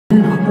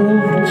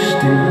over het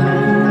stuur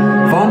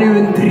van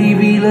uw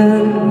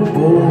driewielen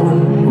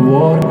bogen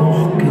waar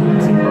nog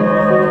kind.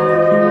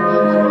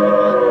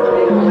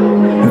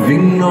 Er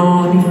ving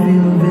nog niet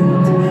veel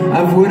wind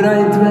en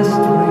vooruit west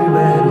voor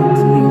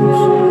wereldnieuws.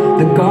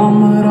 De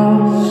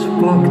camera's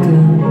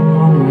plakten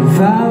aan uw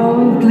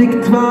veld,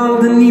 likt wel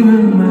de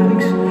nieuwe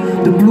merks.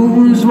 De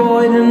ploegen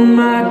zwaaiden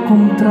met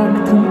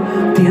contracten,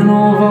 het een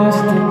al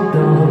vaster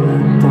dan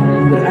het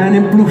ander. En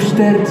in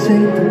ploegsteert zei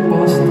de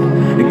pastor,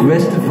 ik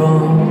wist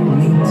van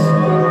niets.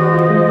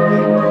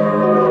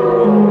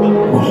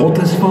 Maar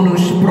God is van uw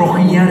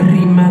sprochie en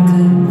riem met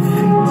de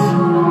fiets.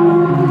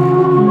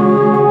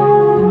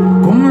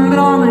 Kom me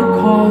eraan, ik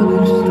ga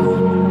er staan.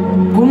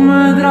 Kom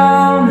me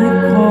eraan,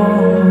 ik ga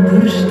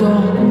er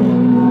staan.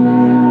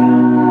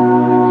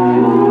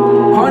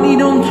 Ga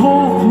niet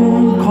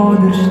onthogen, ik ga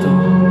er staan.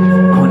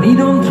 Ga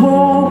niet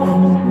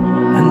onthogen.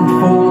 En het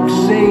volk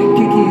zei,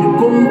 kijk hier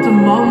komt de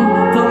man.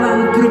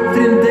 Talent drukt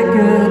er in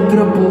dikke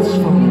druppels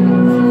van.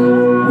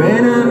 Wij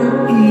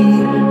hebben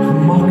hier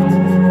gemaakt.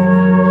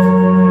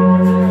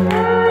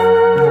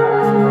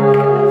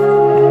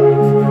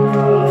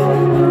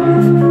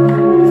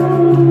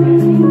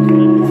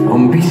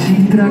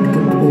 Ambitie trekt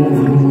het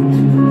overmoed.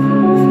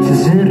 Ze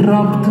zijn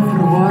rap te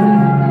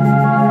verwarren.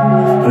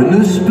 Een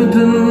uspet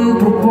een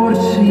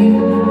proportie.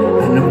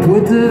 En een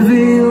poot te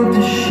veel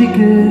te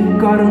chique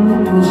karren.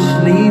 Het was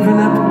leven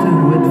heb te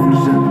goed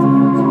verzet.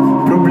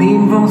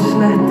 Probleem van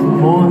slechte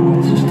man,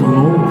 ze staan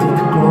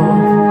altijd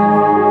klaar.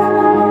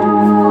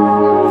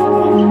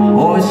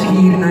 Alles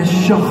gieren en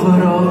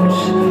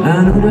chageraars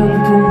en hoe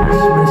dat ons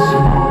met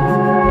z'n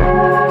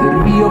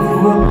ter wie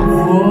of wat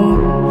gevaar.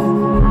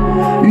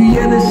 Uw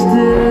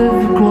enigste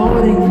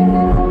verklaring,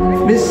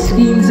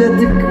 misschien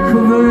zet ik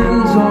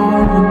gewoon zo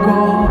aan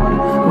elkaar.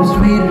 Was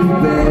weer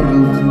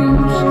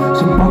wereldnieuws,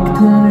 ze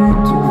pakten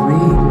u toch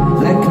mee,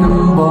 lijkt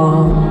een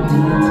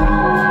bandiet.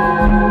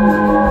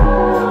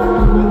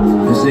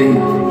 En zei,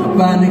 dat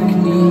ben ik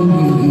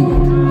niet.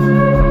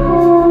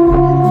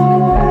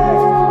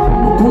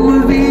 Maar kom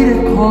me weer,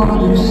 ik ga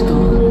er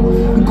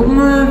staan. Kom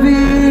me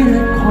weer,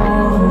 ik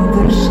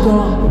ga er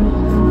staan.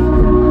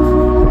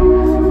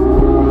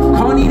 Ik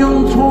ga niet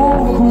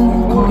onthogen,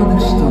 ik ga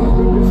er staan.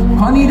 Ik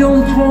ga niet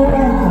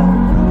onthogen.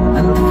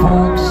 En het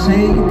volk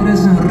zei, er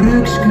is een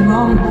reuksken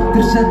aan.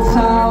 Er zit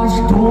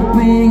zelfs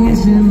doping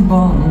is in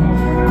ban.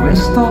 Ik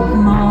wist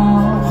dat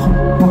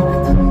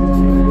nagepakt.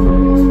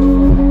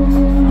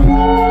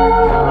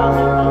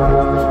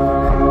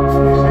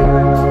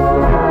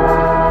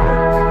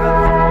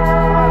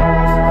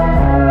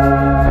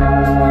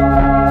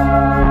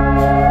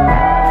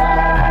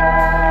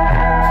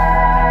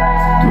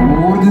 De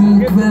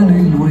woorden, ik wil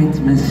u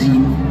nooit meer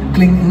zien,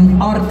 klinken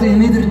hard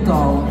in ieder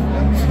taal.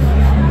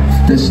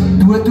 Het is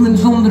dood doen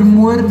zonder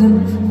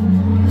moorden,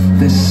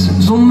 het is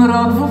zonder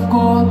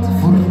advocaat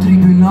voor het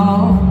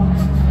tribunaal.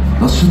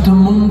 Dat ze de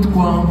mond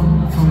kwam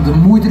van de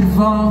moeder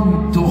van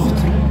uw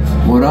dochter,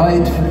 waar hij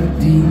het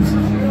verdient.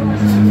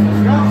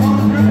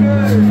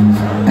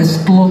 Is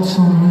het lots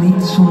om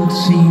niets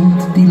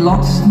ontziend, die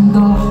laatste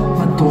dag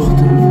met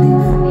dochter